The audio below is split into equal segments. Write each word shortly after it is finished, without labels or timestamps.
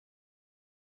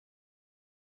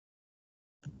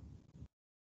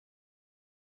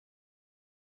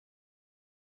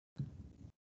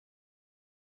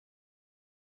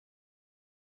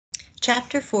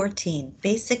Chapter 14,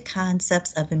 Basic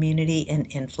Concepts of Immunity and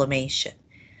Inflammation.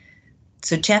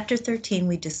 So Chapter 13,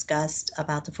 we discussed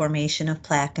about the formation of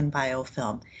plaque and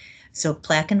biofilm. So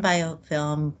plaque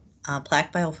biofilm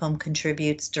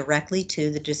contributes directly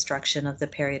to the destruction of the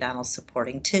periodontal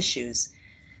supporting tissues.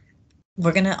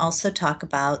 We're going to also talk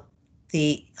about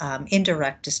the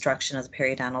indirect destruction of the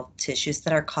periodontal tissues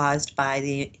that are caused by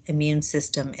the immune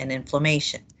system and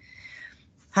inflammation.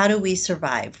 How do we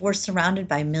survive? We're surrounded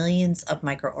by millions of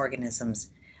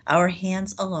microorganisms. Our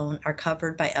hands alone are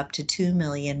covered by up to 2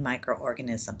 million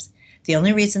microorganisms. The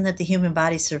only reason that the human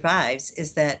body survives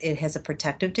is that it has a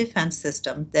protective defense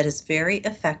system that is very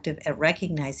effective at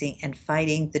recognizing and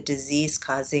fighting the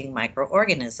disease-causing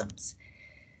microorganisms.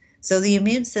 So the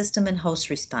immune system and host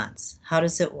response, how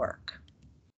does it work?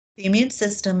 The immune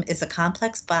system is a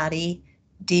complex body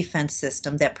defense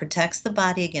system that protects the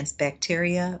body against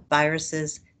bacteria,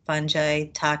 viruses, fungi,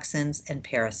 toxins, and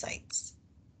parasites.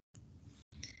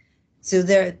 So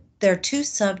there are two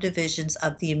subdivisions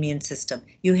of the immune system.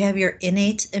 You have your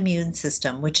innate immune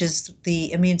system, which is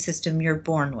the immune system you're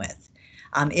born with.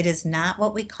 It is not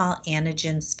what we call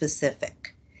antigen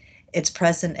specific. It's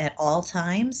present at all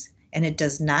times, and it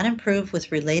does not improve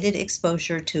with related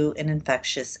exposure to an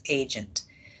infectious agent.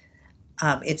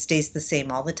 It stays the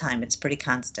same all the time. It's pretty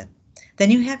constant.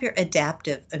 Then you have your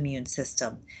adaptive immune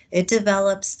system. It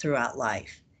develops throughout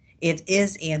life. It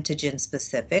is antigen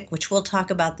specific, which we'll talk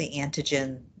about the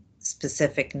antigen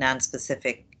specific,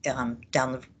 non-specific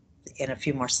in a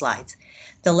few more slides.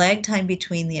 The lag time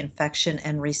between the infection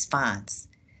and response.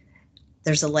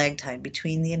 There's a lag time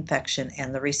between the infection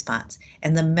and the response,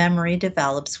 and the memory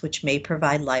develops, which may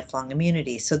provide lifelong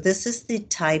immunity. So this is the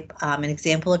type, an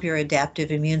example of your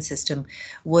adaptive immune system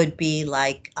would be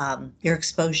like your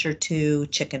exposure to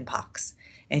chickenpox,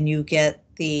 and you get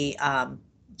the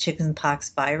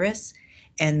chickenpox virus,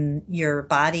 and your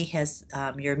body has,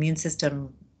 your immune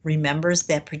system remembers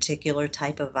that particular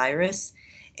type of virus.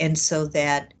 And so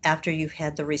that after you've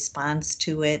had the response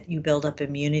to it, you build up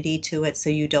immunity to it so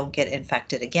you don't get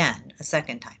infected again a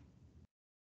second time.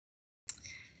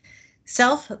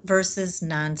 Self versus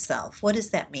non-self. What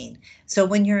does that mean? So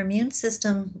when your immune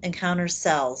system encounters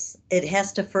cells, it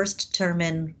has to first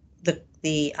determine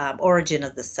the origin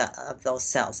of those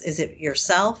cells. Is it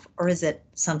yourself or is it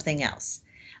something else?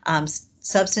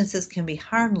 Substances can be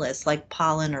harmless like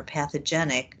pollen or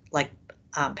pathogenic like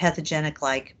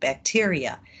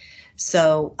bacteria.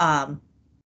 So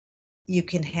you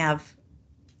can have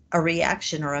a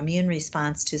reaction or immune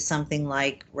response to something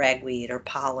like ragweed or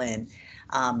pollen.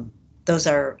 Those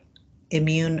are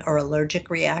immune or allergic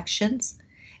reactions.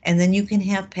 And then you can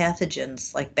have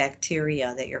pathogens like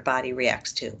bacteria that your body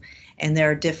reacts to. And there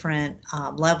are different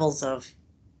levels of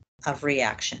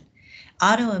reaction.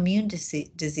 Autoimmune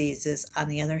diseases, on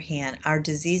the other hand, are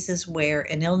diseases where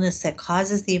an illness that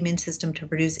causes the immune system to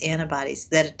produce antibodies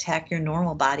that attack your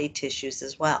normal body tissues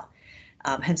as well,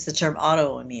 hence the term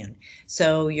autoimmune.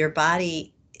 So your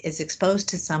body is exposed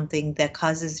to something that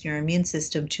causes your immune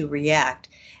system to react,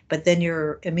 but then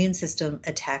your immune system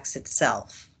attacks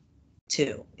itself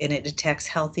too, and it attacks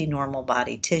healthy, normal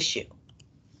body tissue.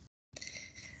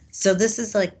 So this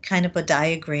is like kind of a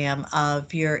diagram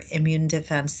of your immune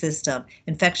defense system.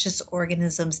 Infectious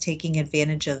organisms taking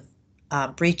advantage of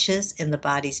breaches in the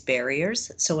body's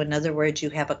barriers. So in other words, you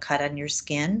have a cut on your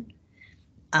skin,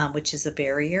 which is a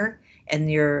barrier, and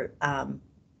your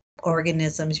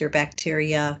organisms, your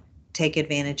bacteria, take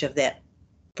advantage of that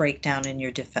breakdown in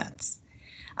your defense.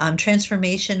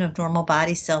 Transformation of normal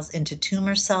body cells into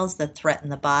tumor cells that threaten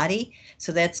the body.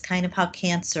 So that's kind of how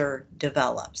cancer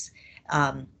develops.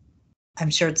 I'm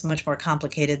sure it's much more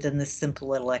complicated than this simple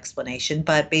little explanation,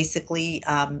 but basically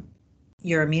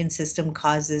your immune system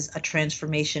causes a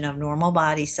transformation of normal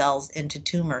body cells into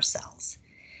tumor cells.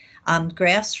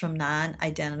 Grafts from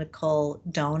non-identical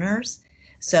donors.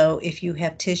 So if you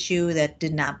have tissue that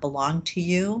did not belong to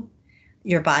you,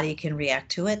 your body can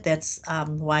react to it. That's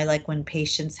why, like when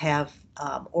patients have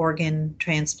organ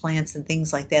transplants and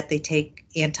things like that, they take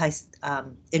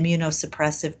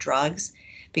immunosuppressive drugs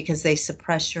because they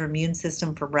suppress your immune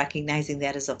system from recognizing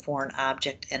that as a foreign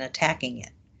object and attacking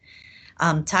it.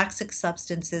 Toxic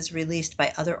substances released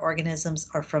by other organisms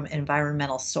or from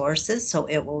environmental sources, so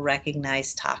it will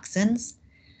recognize toxins.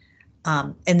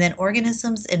 And then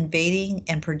organisms invading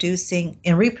and producing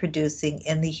and reproducing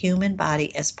in the human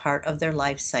body as part of their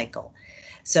life cycle.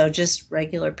 So just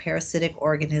regular parasitic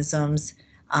organisms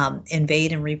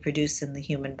invade and reproduce in the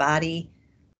human body,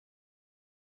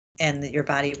 and your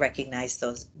body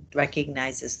recognizes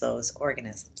those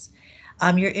organisms.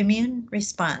 Your immune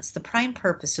response, the prime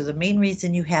purpose or the main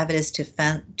reason you have it is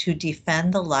to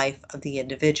defend the life of the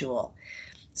individual.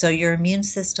 So your immune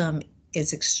system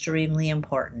is extremely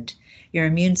important. Your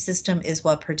immune system is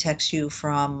what protects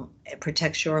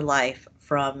your life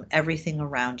from everything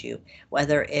around you,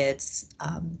 whether it's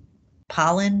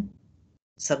pollen,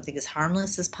 something as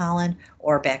harmless as pollen,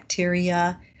 or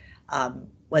bacteria,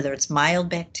 whether it's mild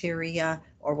bacteria,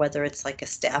 or whether it's like a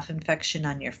staph infection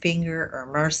on your finger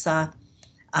or MRSA,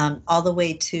 all the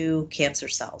way to cancer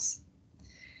cells.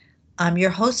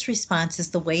 Your host response is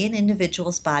the way an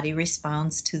individual's body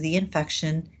responds to the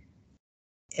infection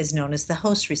is known as the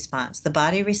host response. The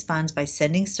body responds by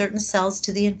sending certain cells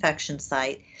to the infection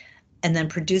site and then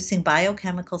producing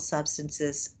biochemical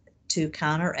substances to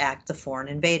counteract the foreign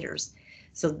invaders.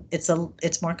 So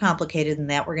it's more complicated than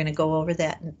that. We're going to go over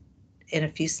that in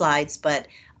a few slides, but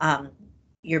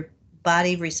your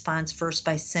body responds first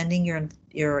by sending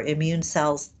your immune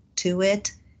cells to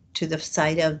the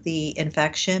site of the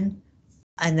infection,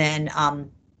 and then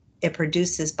it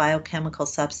produces biochemical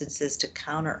substances to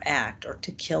counteract or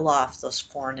to kill off those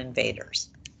foreign invaders.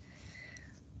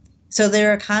 So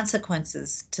there are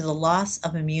consequences to the loss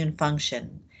of immune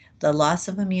function. The loss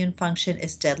of immune function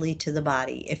is deadly to the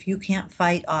body. If you can't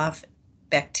fight off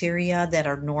bacteria that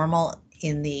are normal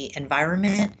in the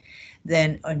environment,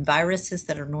 and viruses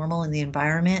that are normal in the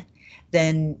environment,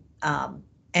 then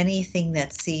anything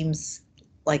that seems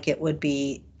like it would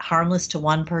be harmless to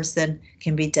one person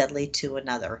can be deadly to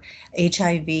another.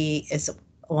 HIV is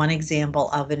one example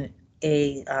of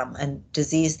a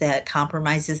disease that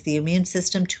compromises the immune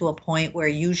system to a point where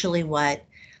usually what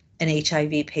an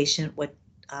HIV patient what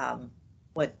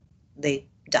they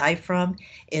die from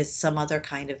is some other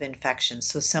kind of infection.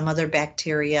 So some other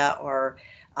bacteria or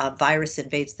virus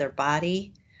invades their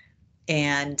body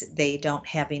and they don't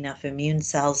have enough immune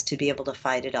cells to be able to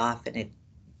fight it off, and it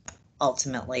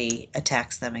ultimately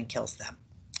attacks them and kills them.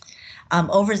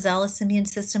 Overzealous immune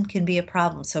system can be a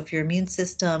problem. So if your immune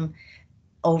system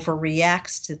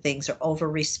overreacts to things or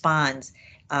overresponds,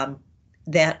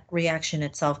 that reaction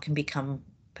itself can become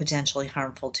potentially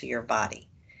harmful to your body.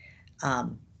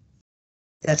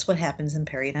 That's what happens in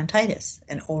periodontitis.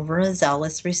 An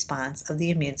overzealous response of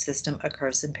the immune system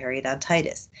occurs in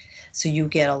periodontitis. So you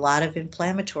get a lot of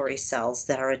inflammatory cells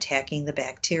that are attacking the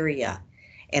bacteria,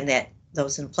 and that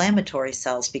those inflammatory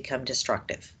cells become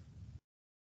destructive.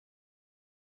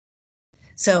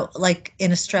 So like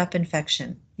in a strep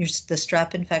infection, the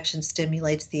strep infection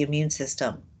stimulates the immune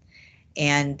system,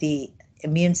 and the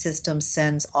immune system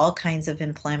sends all kinds of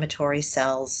inflammatory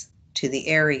cells to the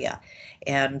area,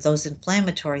 and those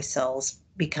inflammatory cells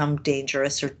become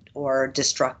dangerous or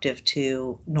destructive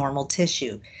to normal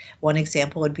tissue. One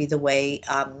example would be the way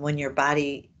when your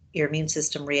immune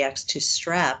system reacts to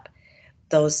strep,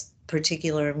 those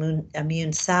particular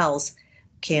immune cells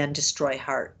can destroy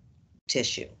heart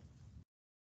tissue.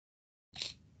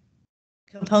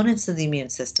 Components of the immune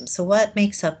system. So what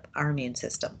makes up our immune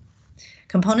system?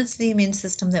 Components of the immune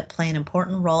system that play an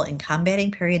important role in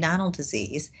combating periodontal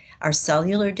disease are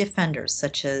cellular defenders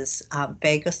such as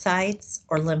phagocytes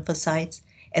or lymphocytes,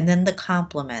 and then the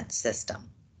complement system.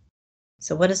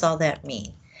 So what does all that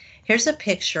mean? Here's a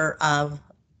picture of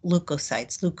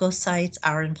leukocytes. Leukocytes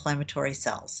are inflammatory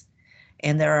cells,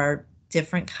 and there are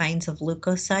different kinds of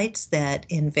leukocytes that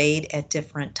invade at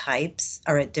different types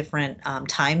or at different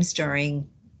times during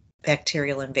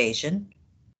bacterial invasion.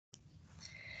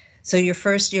 So your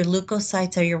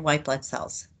leukocytes are your white blood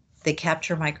cells. They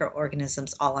capture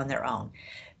microorganisms all on their own.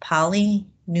 PMNs,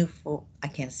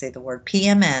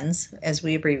 as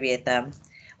we abbreviate them,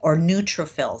 or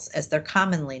neutrophils, as they're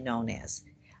commonly known as,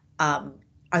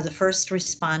 are the first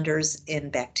responders in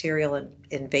bacterial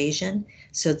invasion.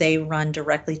 So they run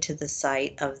directly to the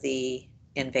site of the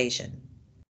invasion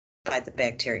by the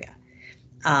bacteria.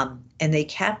 And they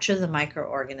capture the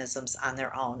microorganisms on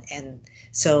their own. And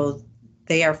so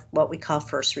they are what we call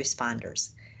first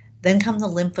responders. Then come the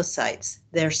lymphocytes.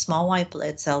 They're small white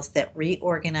blood cells that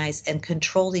reorganize and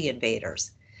control the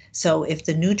invaders. So if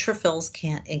the neutrophils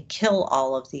can't kill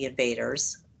all of the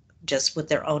invaders just with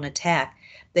their own attack,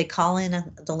 they call in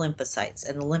the lymphocytes,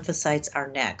 and the lymphocytes are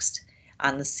next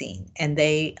on the scene, and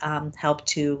they help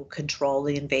to control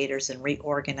the invaders and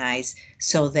reorganize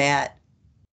so that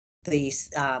these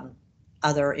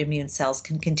other immune cells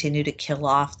can continue to kill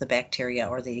off the bacteria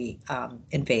or the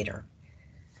invader.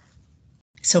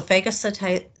 So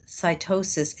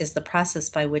phagocytosis is the process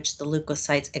by which the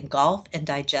leukocytes engulf and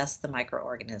digest the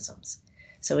microorganisms.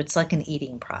 So it's like an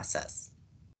eating process.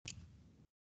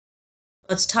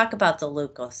 Let's talk about the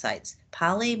leukocytes.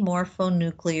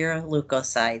 Polymorphonuclear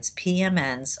leukocytes,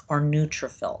 PMNs, or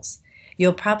neutrophils.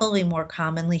 You'll probably more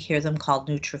commonly hear them called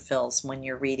neutrophils when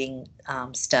you're reading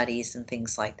studies and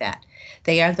things like that.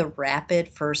 They are the rapid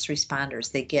first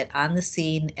responders. They get on the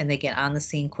scene and they get on the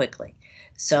scene quickly.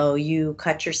 So you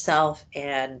cut yourself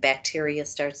and bacteria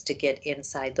starts to get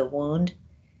inside the wound.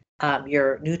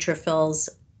 Your neutrophils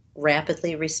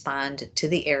rapidly respond to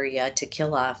the area to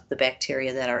kill off the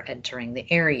bacteria that are entering the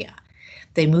area.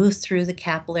 They move through the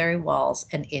capillary walls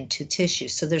and into tissue.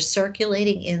 So they're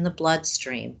circulating in the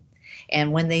bloodstream.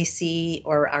 And when they see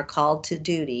or are called to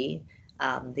duty,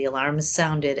 the alarm is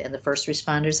sounded and the first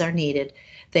responders are needed,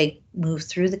 they move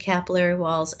through the capillary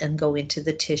walls and go into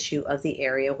the tissue of the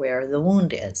area where the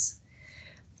wound is.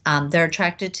 They're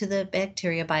attracted to the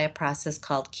bacteria by a process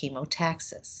called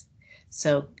chemotaxis.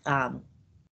 So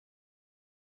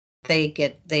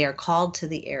they are called to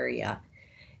the area,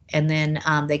 and then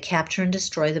they capture and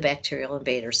destroy the bacterial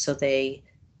invaders. So they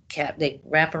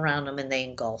wrap around them and they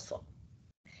engulf them.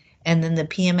 And then the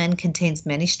PMN contains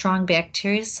many strong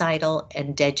bactericidal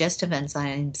and digestive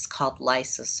enzymes called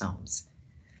lysosomes.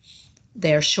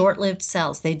 They're short-lived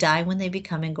cells. They die when they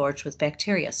become engorged with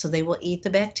bacteria. So they will eat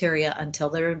the bacteria until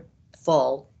they're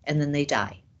full and then they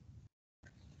die.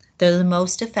 They're the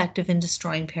most effective in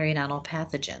destroying periodontal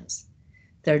pathogens.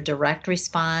 They're direct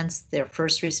response, they're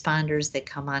first responders, they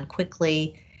come on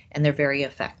quickly, and they're very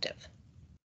effective.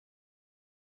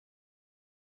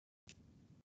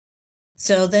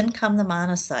 So then come the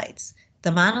monocytes. The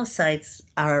monocytes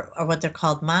are what they're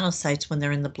called monocytes when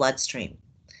they're in the bloodstream.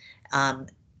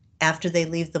 After they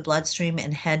leave the bloodstream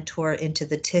and head into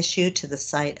the tissue to the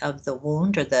site of the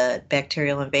wound or the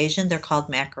bacterial invasion, they're called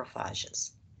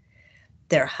macrophages.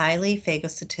 They're highly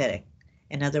phagocytic.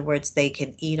 In other words, they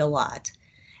can eat a lot,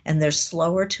 and they're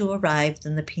slower to arrive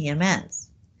than the PMNs.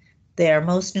 They are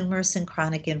most numerous in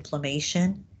chronic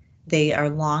inflammation. They are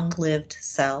long-lived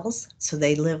cells, so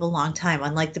they live a long time.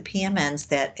 Unlike the PMNs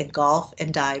that engulf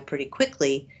and die pretty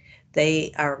quickly,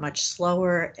 they are much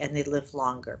slower and they live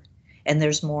longer, and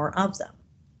there's more of them.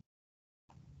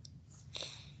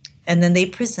 And then they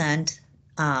present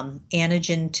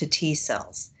antigen to T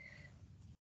cells.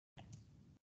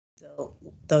 So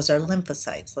those are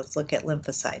lymphocytes. Let's look at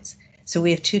lymphocytes. So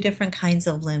we have two different kinds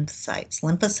of lymphocytes.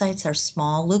 Lymphocytes are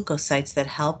small leukocytes that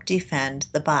help defend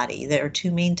the body. There are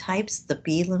two main types, the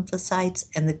B lymphocytes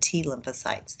and the T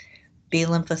lymphocytes. B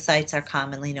lymphocytes are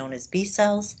commonly known as B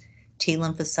cells. T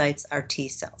lymphocytes are T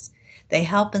cells. They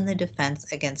help in the defense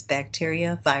against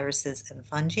bacteria, viruses, and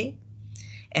fungi.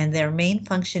 And their main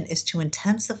function is to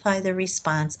intensify the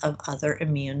response of other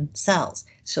immune cells.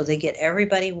 So they get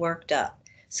everybody worked up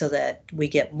so that we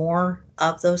get more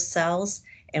of those cells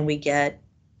and we get,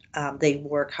 they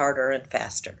work harder and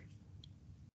faster.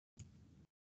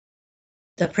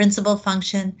 The principal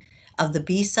function of the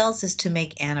B cells is to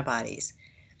make antibodies,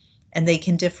 and they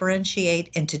can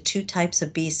differentiate into two types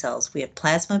of B cells. We have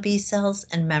plasma B cells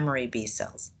and memory B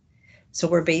cells. So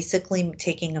we're basically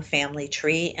taking a family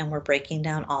tree and we're breaking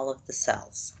down all of the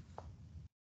cells.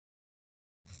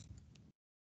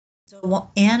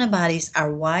 So antibodies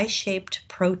are Y-shaped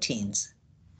proteins.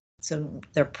 So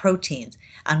they're proteins.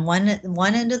 On one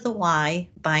end of the Y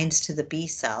binds to the B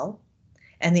cell,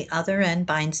 and the other end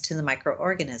binds to the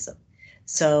microorganism.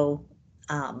 So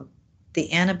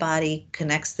the antibody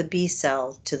connects the B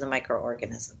cell to the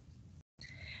microorganism.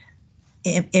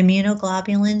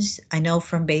 Immunoglobulins, I know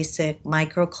from basic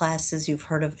micro classes you've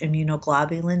heard of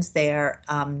immunoglobulins. They are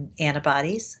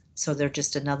antibodies, so they're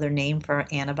just another name for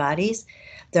antibodies.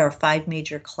 There are 5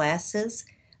 major classes: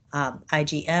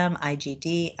 IgM,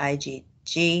 IgD,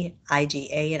 IgG,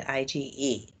 IgA, and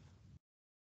IgE.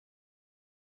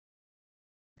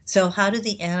 So how do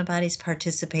the antibodies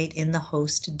participate in the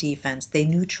host defense? They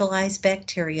neutralize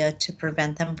bacteria to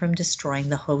prevent them from destroying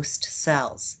the host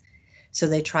cells. So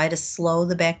they try to slow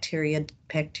the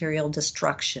bacterial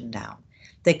destruction down.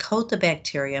 They coat the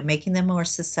bacteria, making them more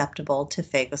susceptible to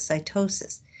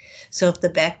phagocytosis. So if the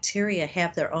bacteria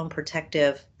have their own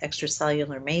protective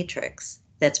extracellular matrix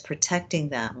that's protecting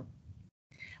them,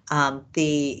 and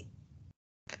these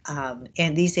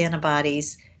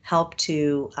antibodies help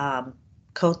to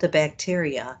coat the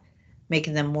bacteria,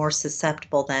 making them more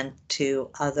susceptible then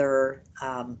to other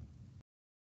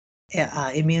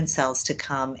immune cells to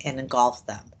come and engulf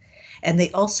them. And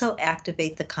they also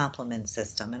activate the complement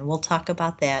system, and we'll talk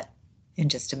about that in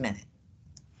just a minute.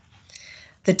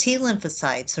 The T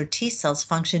lymphocytes, or T cells,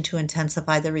 function to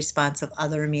intensify the response of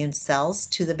other immune cells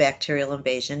to the bacterial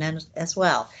invasion as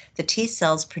well. The T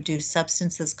cells produce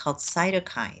substances called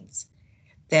cytokines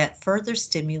that further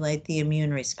stimulate the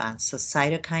immune response. So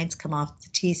cytokines come off the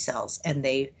T cells and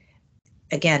they,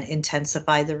 again,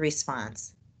 intensify the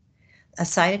response. A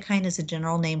cytokine is a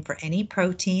general name for any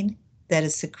protein that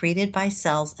is secreted by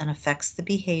cells and affects the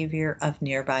behavior of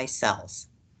nearby cells.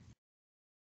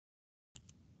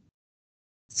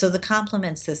 So the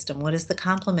complement system, what is the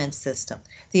complement system?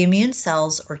 The immune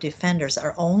cells or defenders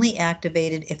are only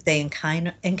activated if they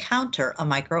encounter a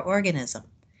microorganism.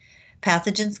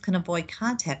 Pathogens can avoid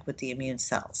contact with the immune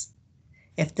cells.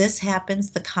 If this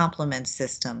happens, the complement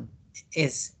system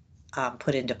is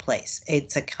put into place.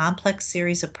 It's a complex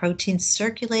series of proteins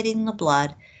circulating in the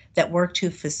blood that work to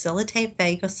facilitate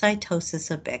phagocytosis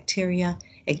of bacteria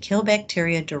and kill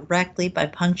bacteria directly by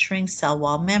puncturing cell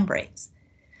wall membranes.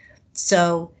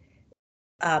 So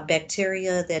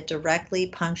bacteria that directly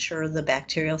puncture the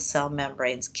bacterial cell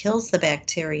membranes kills the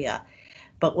bacteria,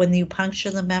 but when you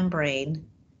puncture the membrane,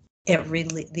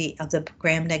 the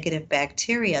gram-negative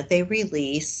bacteria, they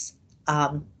release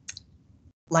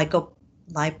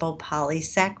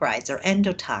lipopolysaccharides or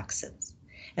endotoxins.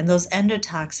 And those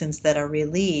endotoxins that are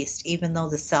released, even though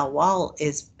the cell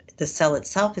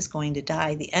itself is going to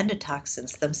die, the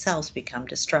endotoxins themselves become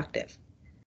destructive.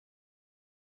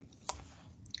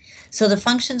 So the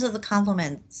functions of the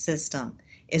complement system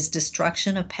is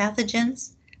destruction of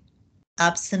pathogens,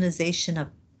 opsonization of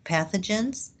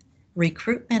pathogens,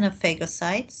 recruitment of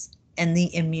phagocytes, and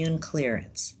the immune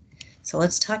clearance. So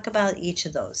let's talk about each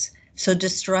of those. So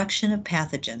destruction of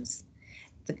pathogens.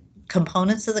 The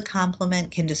components of the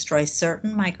complement can destroy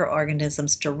certain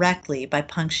microorganisms directly by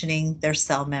puncturing their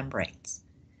cell membranes.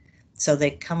 So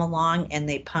they come along and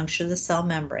they puncture the cell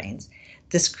membranes.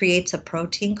 This creates a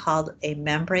protein called a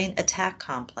membrane attack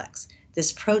complex.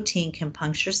 This protein can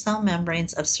puncture cell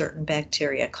membranes of certain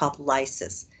bacteria called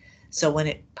lysis. So when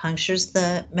it punctures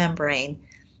the membrane,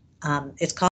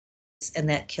 it's called lysis, and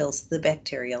that kills the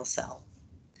bacterial cell.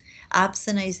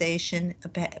 Opsonization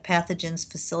of pathogens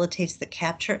facilitates the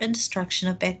capture and destruction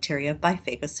of bacteria by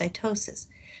phagocytosis.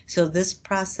 So this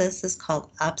process is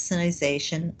called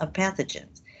opsonization of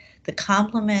pathogens. The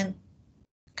complement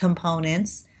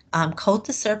components coat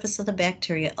the surface of the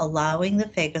bacteria, allowing the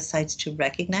phagocytes to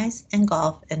recognize,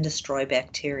 engulf, and destroy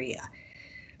bacteria.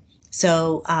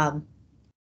 So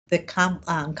the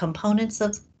components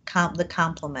of the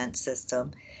complement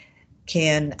system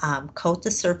can coat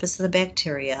the surface of the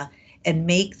bacteria and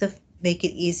make it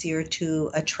easier to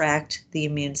attract the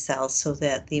immune cells so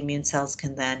that the immune cells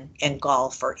can then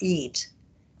engulf or eat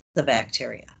the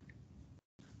bacteria.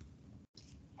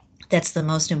 That's the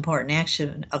most important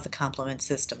action of the complement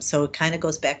system. So it kind of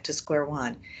goes back to square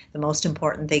one. The most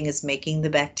important thing is making the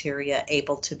bacteria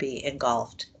able to be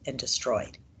engulfed and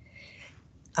destroyed.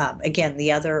 Again,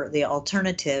 the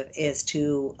alternative is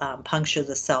to puncture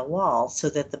the cell wall so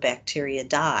that the bacteria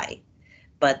die,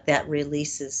 but that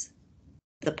releases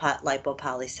the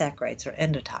lipopolysaccharides or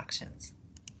endotoxins.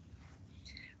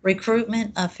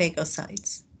 Recruitment of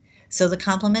phagocytes. So the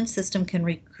complement system can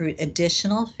recruit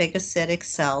additional phagocytic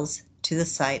cells to the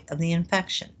site of the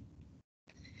infection.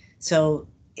 So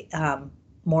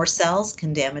more cells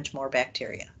can damage more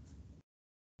bacteria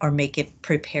or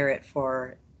prepare it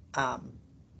for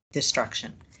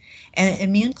destruction. And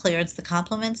immune clearance, the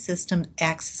complement system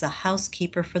acts as a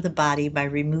housekeeper for the body by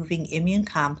removing immune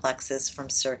complexes from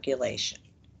circulation.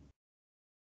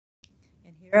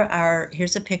 And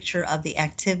here's a picture of the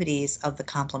activities of the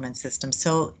complement system.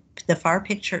 So the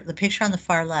picture on the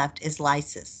far left is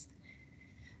lysis.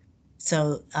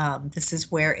 So this is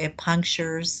where it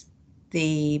punctures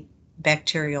the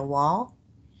bacterial wall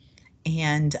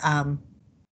and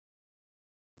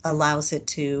allows it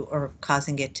to, or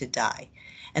causing it to die.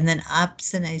 And then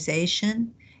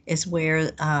opsonization is where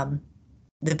the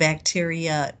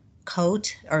bacteria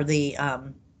coat, or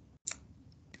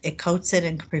it coats it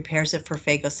and prepares it for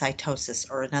phagocytosis,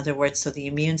 or in other words, so the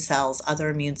other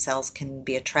immune cells can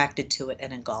be attracted to it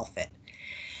and engulf it.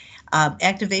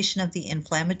 Activation of the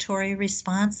inflammatory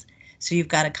response. So you've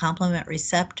got a complement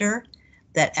receptor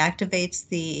that activates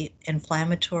the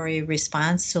inflammatory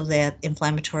response so that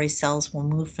inflammatory cells will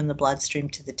move from the bloodstream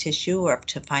to the tissue or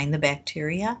to find the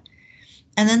bacteria.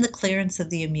 And then the clearance of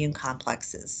the immune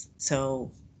complexes.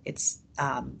 So it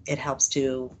helps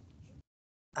to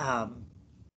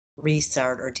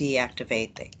restart or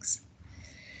deactivate things.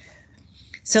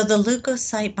 So the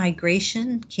leukocyte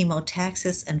migration,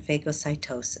 chemotaxis, and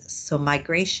phagocytosis. So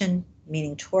migration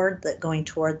meaning going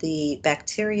toward the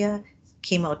bacteria,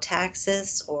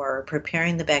 chemotaxis, or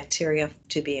preparing the bacteria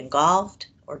to be engulfed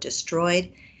or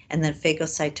destroyed, and then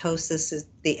phagocytosis is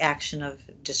the action of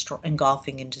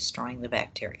engulfing and destroying the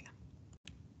bacteria.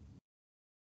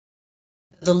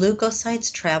 The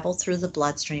leukocytes travel through the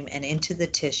bloodstream and into the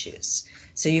tissues.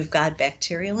 So you've got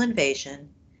bacterial invasion,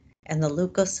 and the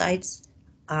leukocytes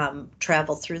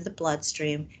travel through the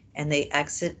bloodstream and they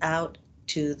exit out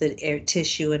to the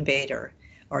tissue invader,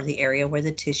 or the area where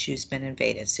the tissue's been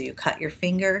invaded. So you cut your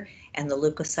finger and the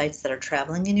leukocytes that are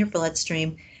traveling in your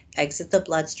bloodstream exit the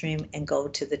bloodstream and go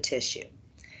to the tissue.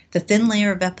 The thin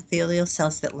layer of epithelial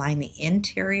cells that line the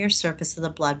interior surface of the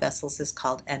blood vessels is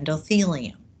called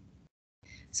endothelium.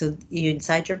 So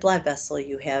inside your blood vessel,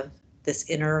 you have this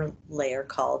inner layer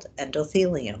called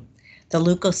endothelium. The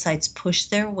leukocytes push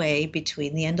their way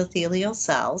between the endothelial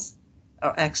cells,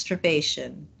 or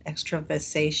extravasation,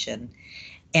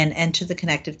 and enter the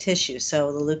connective tissue.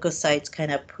 So the leukocytes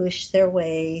kind of push their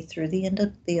way through the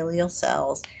endothelial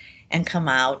cells and come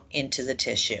out into the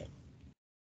tissue.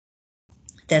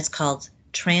 That's called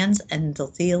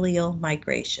transendothelial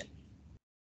migration.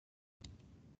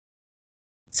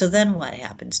 So then what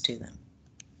happens to them?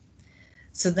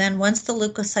 So then once the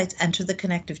leukocytes enter the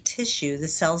connective tissue, the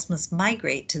cells must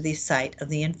migrate to the site of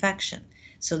the infection.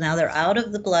 So now they're out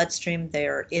of the bloodstream,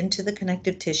 they're into the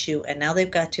connective tissue, and now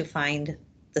they've got to find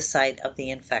the site of the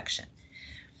infection.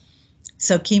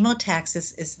 So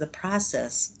chemotaxis is the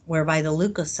process whereby the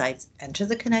leukocytes enter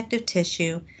the connective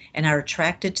tissue and are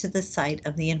attracted to the site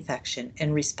of the infection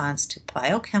in response to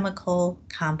biochemical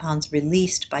compounds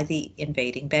released by the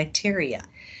invading bacteria.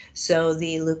 So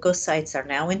the leukocytes are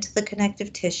now into the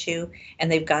connective tissue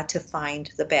and they've got to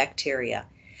find the bacteria.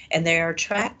 And they are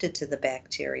attracted to the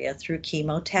bacteria through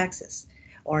chemotaxis.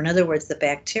 Or in other words, the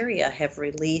bacteria have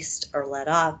released or let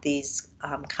off these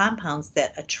compounds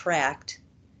that attract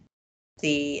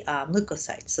the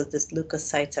leukocytes. So the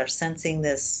leukocytes are sensing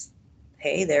this,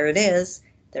 hey, there it is,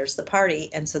 there's the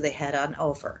party, and so they head on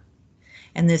over.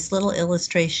 And this little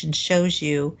illustration shows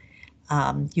you,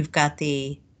 you've got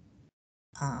the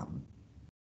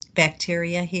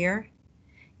bacteria here,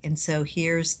 and so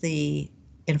here's the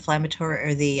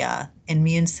inflammatory or the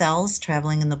immune cells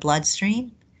traveling in the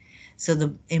bloodstream. So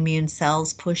the immune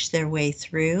cells push their way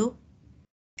through,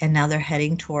 and now they're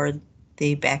heading toward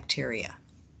the bacteria.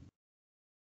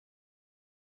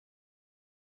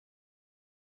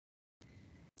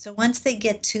 So once they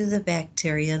get to the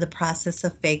bacteria, the process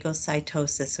of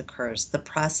phagocytosis occurs, the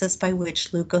process by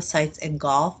which leukocytes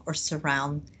engulf or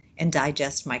surround and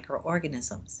digest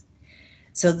microorganisms.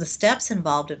 So the steps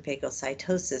involved in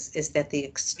phagocytosis is that the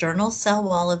external cell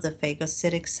wall of the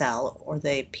phagocytic cell, or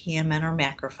the PMN or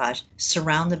macrophage,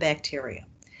 surround the bacteria.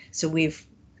 So we've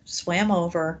swam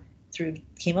over through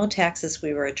chemotaxis,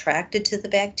 we were attracted to the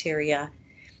bacteria.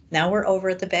 Now we're over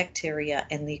at the bacteria,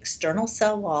 and the external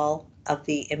cell wall of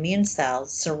the immune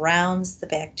cells surrounds the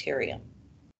bacterium.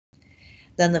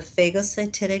 Then the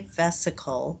phagocytic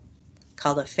vesicle,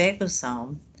 called a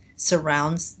phagosome,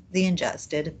 surrounds the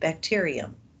ingested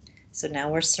bacterium. So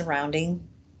now we're surrounding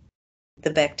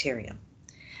the bacterium.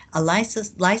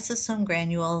 Lysosome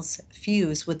granules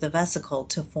fuse with the vesicle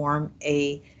to form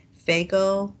a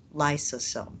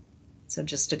phagolysosome. So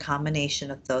just a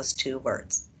combination of those two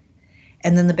words.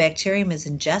 And then the bacterium is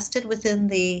ingested within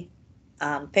the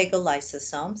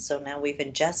phagolysosome. So now we've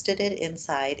ingested it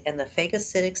inside, and the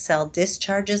phagocytic cell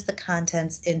discharges the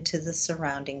contents into the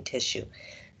surrounding tissue.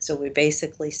 So we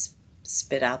basically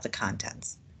spit out the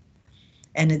contents.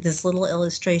 And this little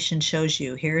illustration shows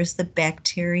you, here's the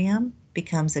bacterium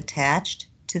becomes attached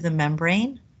to the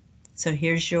membrane. So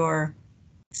here's your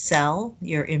cell,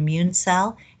 your immune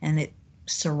cell, and it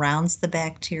surrounds the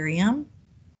bacterium.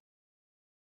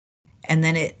 And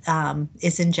then it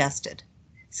is ingested.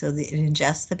 So it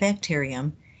ingests the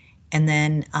bacterium, and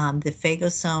then the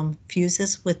phagosome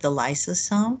fuses with the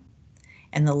lysosome,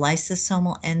 and the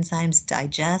lysosomal enzymes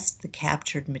digest the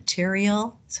captured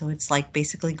material. So it's like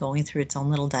basically going through its own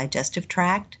little digestive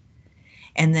tract.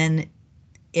 And then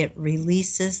it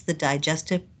releases the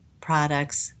digestive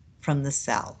products from the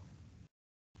cell.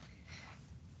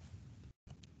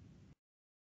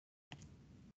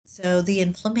 So the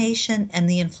inflammation and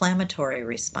the inflammatory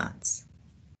response.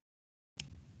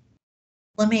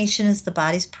 Inflammation is the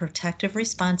body's protective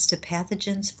response to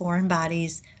pathogens, foreign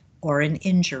bodies, or an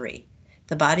injury.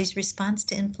 The body's response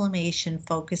to inflammation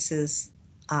focuses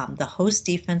the host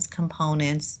defense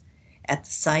components at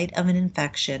the site of an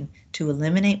infection to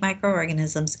eliminate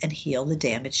microorganisms and heal the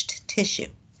damaged tissue.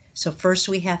 So first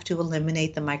we have to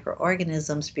eliminate the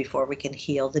microorganisms before we can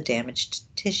heal the damaged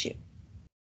tissue.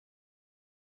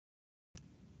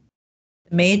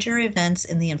 Major events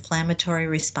in the inflammatory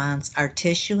response are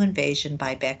tissue invasion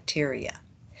by bacteria,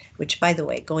 which, by the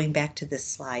way, going back to this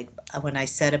slide, when I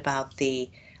said about the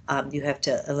you have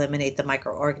to eliminate the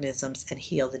microorganisms and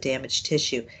heal the damaged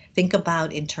tissue, think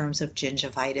about in terms of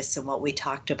gingivitis and what we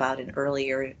talked about in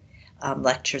earlier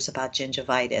lectures about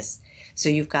gingivitis. So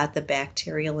you've got the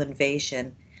bacterial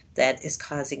invasion that is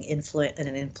causing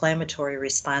an inflammatory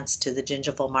response to the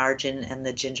gingival margin and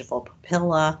the gingival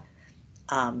papilla,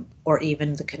 or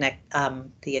even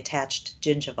the attached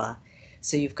gingiva.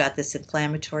 So you've got this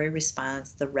inflammatory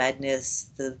response, the redness,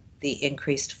 the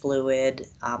increased fluid,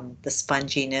 the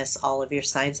sponginess, all of your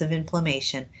signs of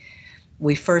inflammation.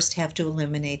 We first have to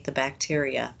eliminate the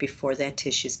bacteria before that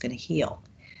tissue is going to heal.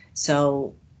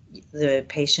 So the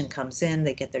patient comes in,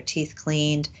 they get their teeth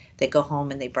cleaned, they go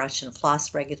home and they brush and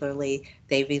floss regularly.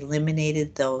 They've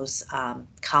eliminated those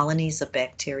colonies of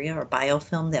bacteria or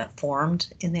biofilm that formed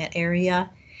in that area,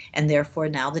 and therefore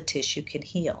now the tissue can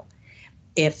heal.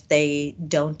 If they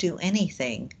don't do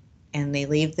anything and they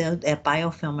leave that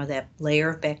biofilm or that layer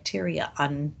of bacteria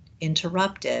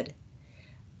uninterrupted,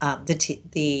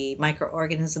 the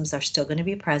microorganisms are still going to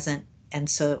be present, and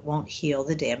so it won't heal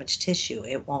the damaged tissue.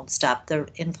 It won't stop the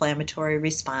inflammatory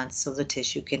response so the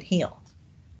tissue can heal.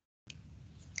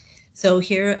 So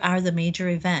here are the major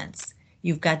events.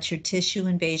 You've got your tissue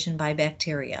invasion by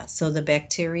bacteria. So the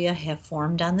bacteria have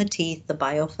formed on the teeth, the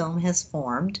biofilm has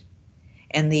formed,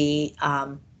 and the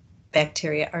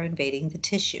bacteria are invading the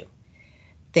tissue.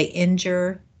 They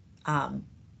injure, the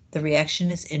reaction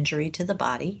is injury to the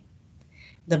body.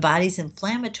 The body's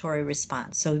inflammatory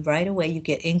response. So right away you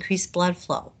get increased blood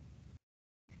flow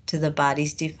to the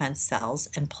body's defense cells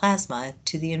and plasma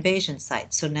to the invasion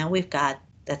site. So now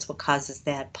that's what causes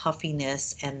that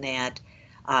puffiness and that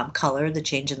color, the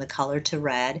change in the color to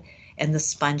red, and the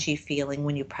spongy feeling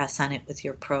when you press on it with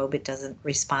your probe. It doesn't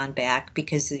respond back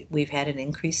because we've had an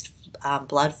increased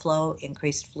blood flow,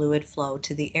 increased fluid flow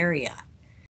to the area.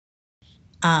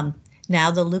 Now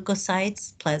the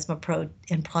leukocytes,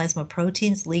 plasma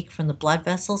proteins leak from the blood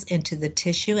vessels into the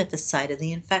tissue at the site of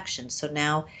the infection. So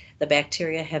now the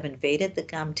bacteria have invaded the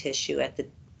gum tissue at the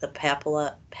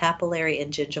papillary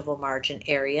and gingival margin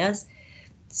areas.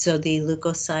 So the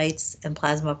leukocytes and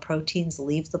plasma proteins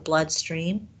leave the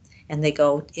bloodstream and they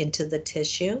go into the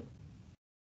tissue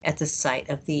at the site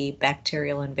of the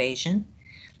bacterial invasion.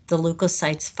 The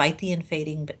leukocytes fight the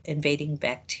invading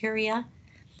bacteria,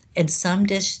 and some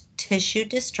tissue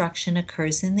destruction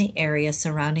occurs in the area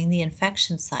surrounding the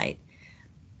infection site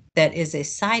that is a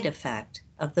side effect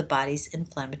of the body's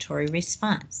inflammatory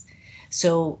response.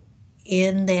 So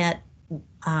in that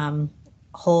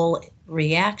whole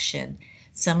reaction,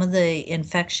 some of the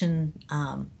infection,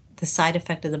 the side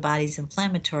effect of the body's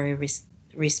inflammatory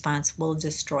response will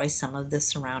destroy some of the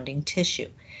surrounding tissue.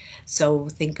 So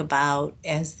think about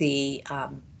as the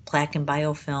plaque and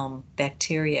biofilm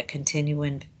bacteria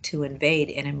continuing to invade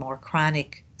in a more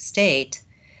chronic state,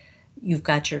 you've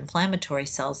got your inflammatory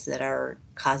cells that are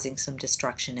causing some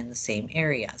destruction in the same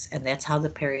areas. And that's how the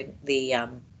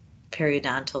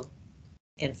periodontal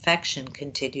infection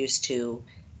continues to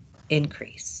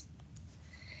increase.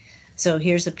 So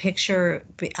here's a picture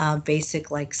of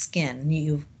basic like skin.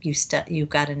 You've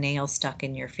got a nail stuck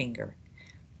in your finger.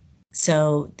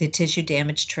 So the tissue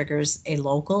damage triggers a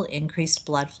local increased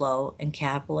blood flow and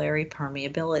capillary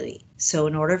permeability. So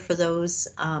in order for those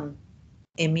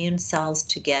immune cells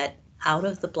to get out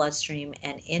of the bloodstream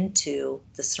and into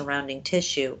the surrounding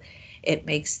tissue, it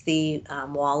makes the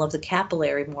wall of the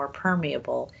capillary more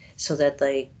permeable so that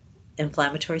the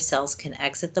inflammatory cells can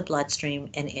exit the bloodstream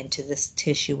and into this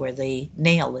tissue where the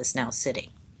nail is now sitting.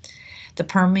 The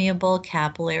permeable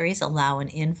capillaries allow an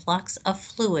influx of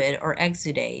fluid or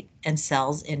exudate and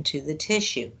cells into the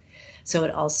tissue. So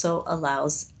it also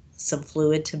allows some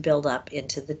fluid to build up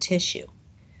into the tissue.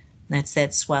 That's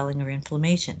that swelling or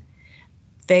inflammation.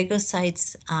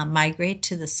 Phagocytes migrate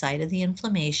to the site of the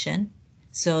inflammation.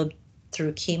 So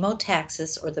through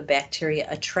chemotaxis, or the bacteria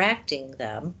attracting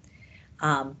them,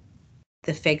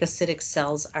 the phagocytic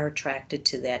cells are attracted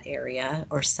to that area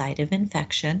or site of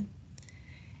infection.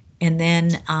 And then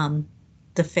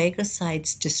the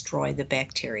phagocytes destroy the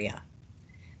bacteria.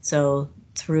 So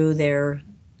through their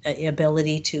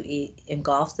ability to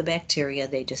engulf the bacteria,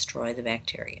 they destroy the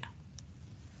bacteria.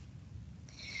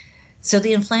 So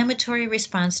the inflammatory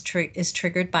response is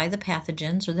triggered by the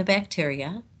pathogens or the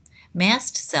bacteria.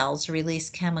 Mast cells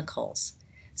release chemicals.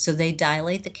 So they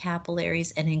dilate the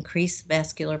capillaries and increase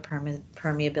vascular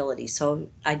permeability. So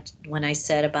when I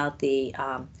said about the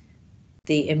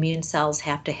immune cells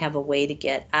have to have a way to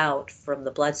get out from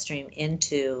the bloodstream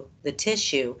into the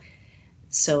tissue,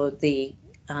 so the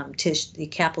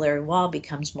capillary wall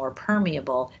becomes more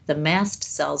permeable. The mast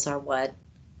cells are what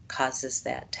causes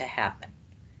that to happen,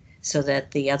 so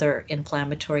that the other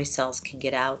inflammatory cells can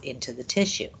get out into the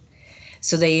tissue.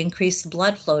 So they increase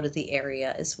blood flow to the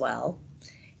area as well,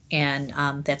 and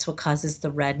that's what causes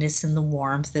the redness and the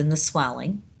warmth and the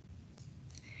swelling.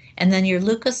 And then your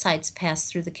leukocytes pass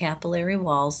through the capillary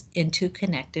walls into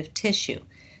connective tissue.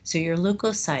 So your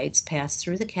leukocytes pass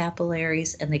through the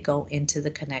capillaries and they go into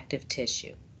the connective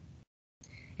tissue.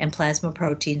 And plasma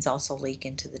proteins also leak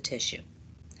into the tissue.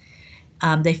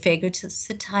 They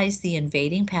phagocytize the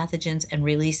invading pathogens and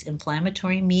release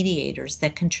inflammatory mediators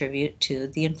that contribute to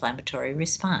the inflammatory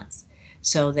response.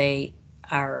 So they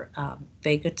are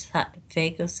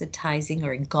phagocytizing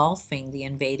or engulfing the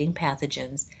invading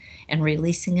pathogens and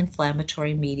releasing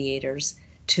inflammatory mediators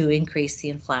to increase the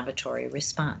inflammatory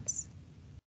response.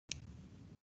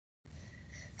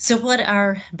 So what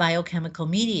are biochemical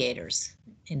mediators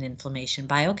in inflammation?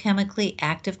 Biochemically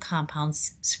active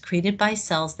compounds secreted by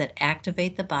cells that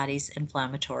activate the body's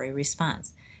inflammatory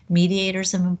response.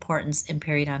 Mediators of importance in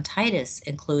periodontitis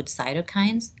include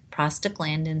cytokines,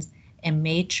 prostaglandins, and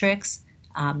matrix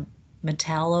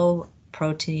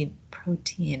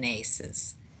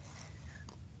metalloproteinases.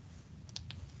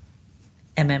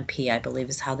 MMP, I believe,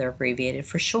 is how they're abbreviated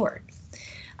for short.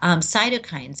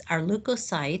 Cytokines are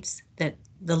leukocytes that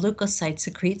the leukocytes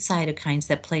secrete cytokines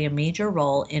that play a major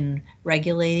role in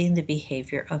regulating the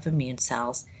behavior of immune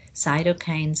cells.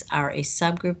 Chemokines are a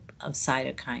subgroup of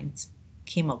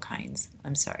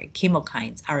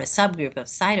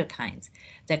cytokines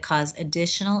that cause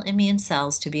additional immune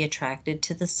cells to be attracted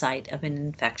to the site of an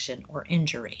infection or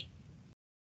injury.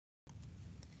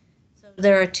 So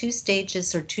there are two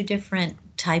stages or two different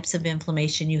types of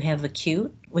inflammation. You have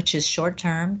acute, which is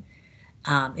short-term.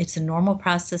 It's a normal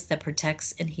process that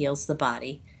protects and heals the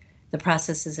body. The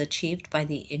process is achieved by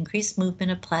the increased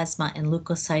movement of plasma and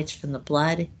leukocytes from the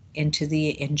blood into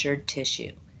the injured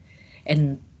tissue.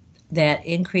 And that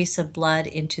increase of blood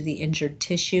into the injured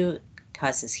tissue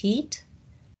causes heat,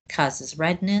 causes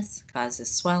redness,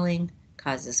 causes swelling,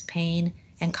 causes pain,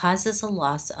 and causes a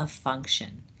loss of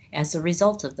function as a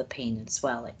result of the pain and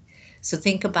swelling. So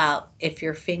think about if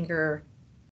your finger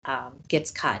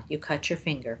gets cut, you cut your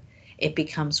finger. It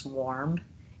becomes warm,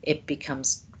 it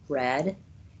becomes red,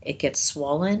 it gets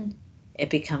swollen, it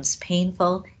becomes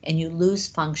painful, and you lose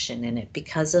function in it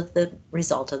because of the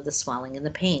result of the swelling and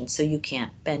the pain. So you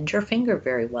can't bend your finger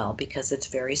very well because it's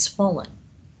very swollen.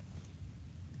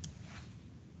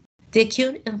 The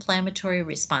acute inflammatory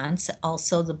response,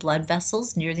 also the blood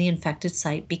vessels near the infected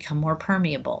site become more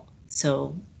permeable.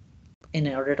 So in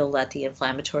order to let the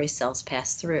inflammatory cells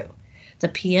pass through. The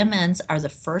PMNs are the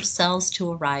first cells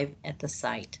to arrive at the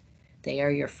site. They are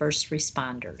your first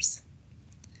responders.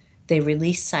 They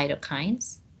release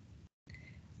cytokines.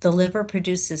 The liver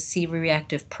produces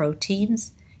C-reactive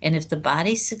proteins, and if the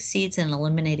body succeeds in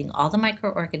eliminating all the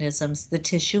microorganisms, the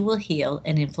tissue will heal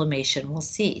and inflammation will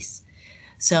cease.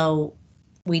 So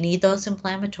we need those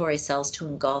inflammatory cells to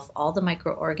engulf all the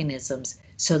microorganisms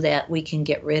so that we can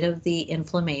get rid of the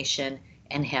inflammation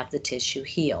and have the tissue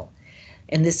heal.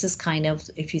 And this is kind of,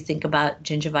 if you think about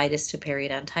gingivitis to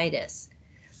periodontitis.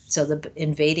 So the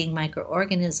invading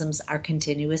microorganisms are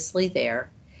continuously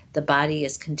there. The body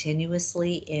is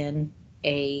continuously in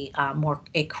a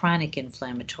chronic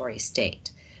inflammatory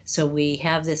state. So we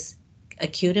have this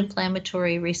acute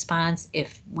inflammatory response.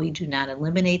 If we do not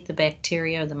eliminate the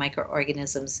bacteria or the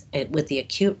microorganisms with the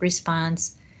acute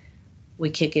response, we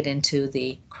kick it into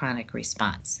the chronic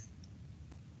response.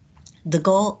 The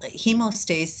goal,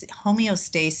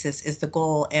 homeostasis is the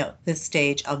goal at this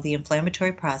stage of the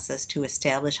inflammatory process to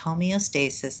establish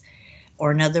homeostasis,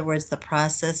 or in other words, the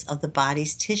process of the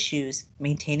body's tissues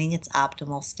maintaining its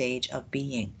optimal stage of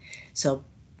being. So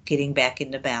getting back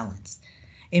into balance.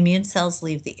 Immune cells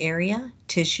leave the area,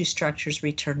 tissue structures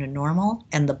return to normal,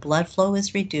 and the blood flow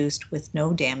is reduced with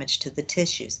no damage to the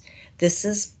tissues. This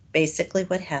is basically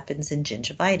what happens in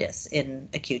gingivitis, in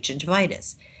acute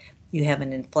gingivitis. You have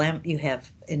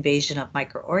invasion of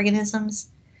microorganisms,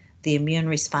 the immune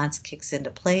response kicks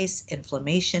into place,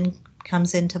 inflammation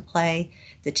comes into play,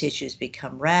 the tissues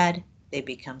become red, they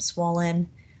become swollen,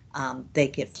 they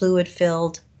get fluid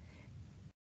filled,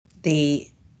 the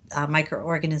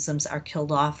microorganisms are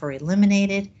killed off or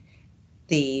eliminated,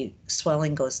 the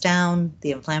swelling goes down,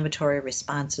 the inflammatory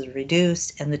response is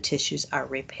reduced, and the tissues are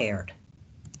repaired.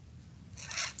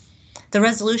 The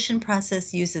resolution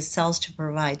process uses cells to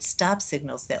provide stop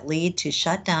signals that lead to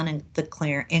shutdown and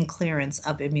clearance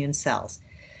of immune cells.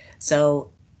 So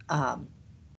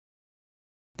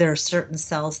there are certain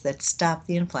cells that stop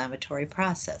the inflammatory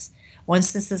process.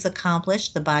 Once this is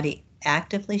accomplished, the body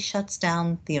actively shuts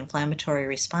down the inflammatory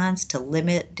response to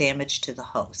limit damage to the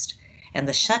host. And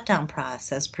the shutdown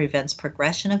process prevents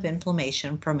progression of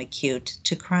inflammation from acute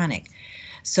to chronic.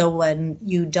 So when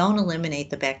you don't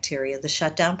eliminate the bacteria, the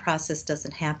shutdown process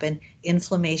doesn't happen,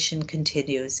 inflammation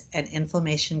continues, and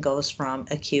inflammation goes from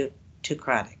acute to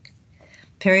chronic.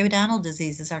 Periodontal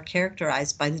diseases are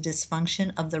characterized by the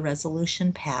dysfunction of the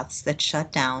resolution paths that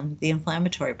shut down the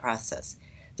inflammatory process.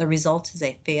 The result is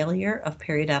a failure of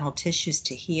periodontal tissues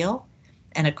to heal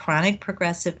and a chronic,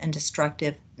 progressive, and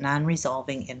destructive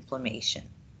non-resolving inflammation.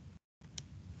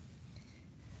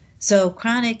 So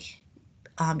chronic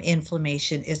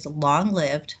inflammation is a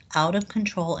long-lived,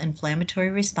 out-of-control inflammatory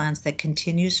response that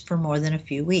continues for more than a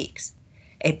few weeks.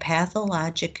 A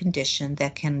pathologic condition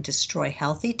that can destroy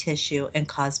healthy tissue and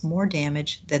cause more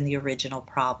damage than the original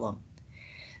problem.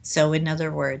 So in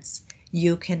other words,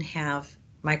 you can have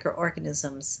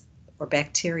microorganisms or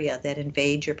bacteria that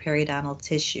invade your periodontal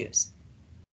tissues,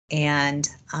 and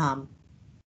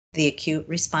the acute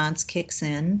response kicks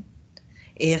in.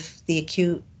 If the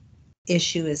acute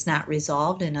issue is not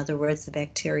resolved, in other words, the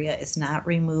bacteria is not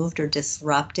removed or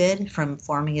disrupted from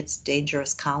forming its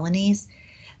dangerous colonies,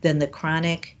 then the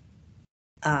chronic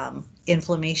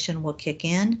inflammation will kick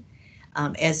in.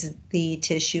 As the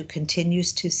tissue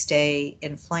continues to stay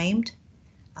inflamed,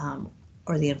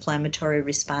 or the inflammatory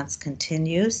response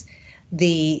continues,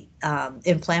 the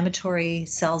inflammatory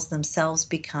cells themselves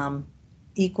become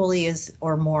equally as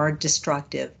or more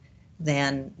destructive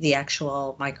than the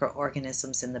actual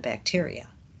microorganisms in the bacteria.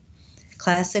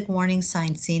 Classic warning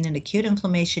signs seen in acute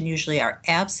inflammation usually are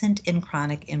absent in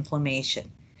chronic inflammation.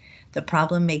 The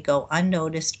problem may go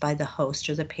unnoticed by the host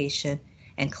or the patient,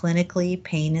 and clinically,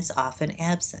 pain is often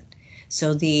absent.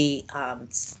 So the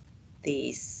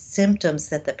symptoms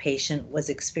that the patient was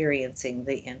experiencing,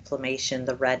 the inflammation,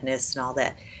 the redness, and all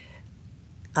that,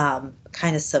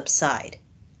 kind of subside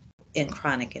in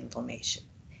chronic inflammation.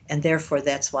 And therefore,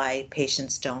 that's why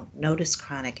patients don't notice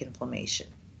chronic inflammation.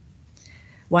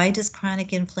 Why does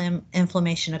chronic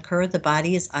inflammation occur? The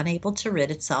body is unable to rid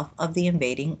itself of the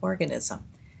invading organism.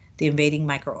 The invading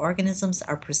microorganisms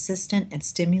are persistent and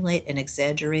stimulate an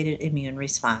exaggerated immune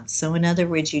response. So in other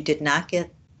words, you did not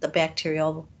get the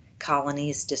bacterial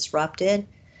colonies disrupted,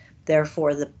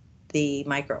 therefore the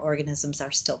microorganisms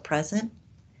are still present.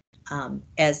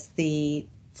 As the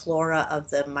flora of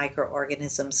the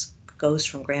microorganisms goes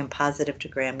from gram-positive to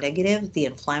gram-negative, the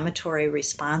inflammatory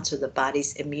response or the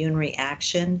body's immune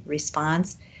reaction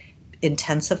response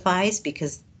intensifies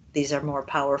because these are more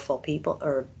powerful people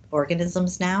or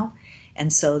organisms now.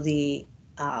 And so the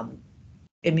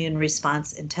immune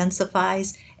response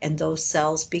intensifies and those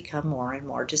cells become more and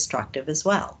more destructive as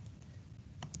well.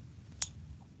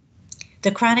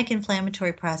 The chronic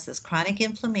inflammatory process. Chronic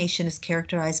inflammation is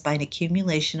characterized by an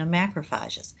accumulation of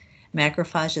macrophages.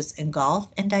 Macrophages engulf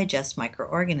and digest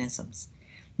microorganisms.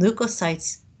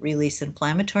 Leukocytes release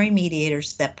inflammatory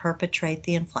mediators that perpetrate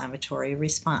the inflammatory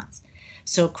response.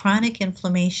 So chronic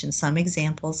inflammation, some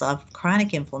examples of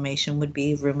chronic inflammation would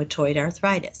be rheumatoid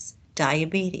arthritis,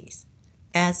 diabetes,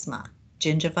 asthma,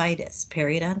 gingivitis,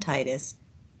 periodontitis,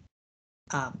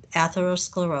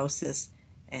 atherosclerosis,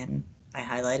 and I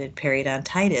highlighted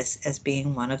periodontitis as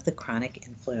being one of the chronic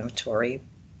inflammatory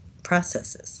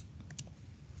processes.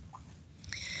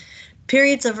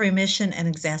 Periods of remission and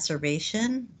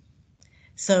exacerbation.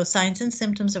 So signs and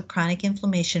symptoms of chronic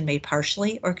inflammation may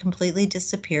partially or completely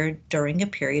disappear during a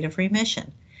period of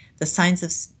remission. The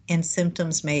signs and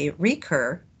symptoms may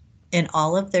recur in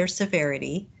all of their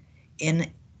severity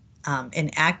in an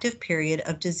active period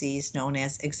of disease known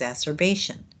as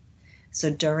exacerbation. So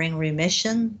during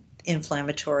remission,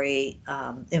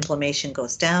 inflammation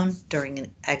goes down. During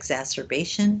an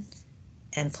exacerbation,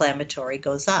 inflammatory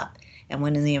goes up. And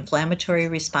when the inflammatory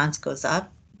response goes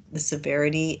up, the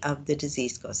severity of the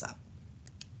disease goes up.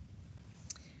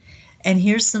 And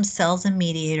here's some cells and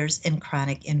mediators in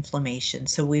chronic inflammation.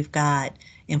 So we've got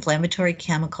inflammatory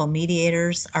chemical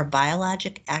mediators are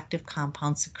biologic active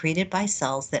compounds secreted by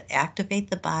cells that activate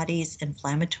the body's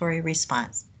inflammatory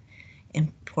response.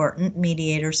 Important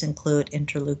mediators include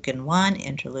interleukin-1,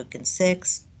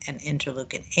 interleukin-6, and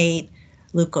interleukin-8,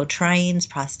 leukotrienes,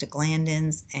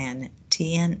 prostaglandins, and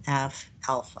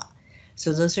TNF-alpha.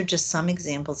 So those are just some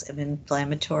examples of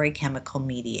inflammatory chemical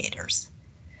mediators.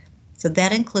 So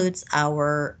that includes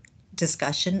our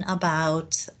discussion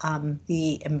about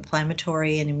the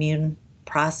inflammatory and immune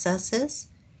processes.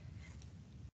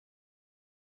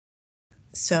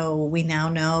 So we now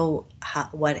know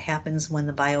what happens when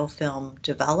the biofilm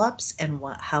develops and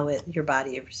how your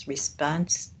body's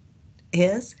response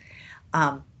is.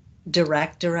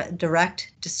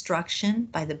 Direct destruction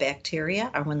by the bacteria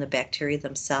are when the bacteria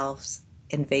themselves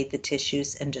invade the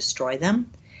tissues and destroy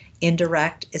them.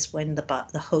 Indirect is when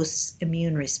the host's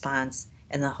immune response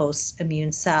and the host's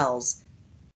immune cells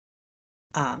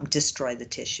destroy the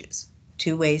tissues.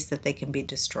 Two ways that they can be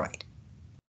destroyed.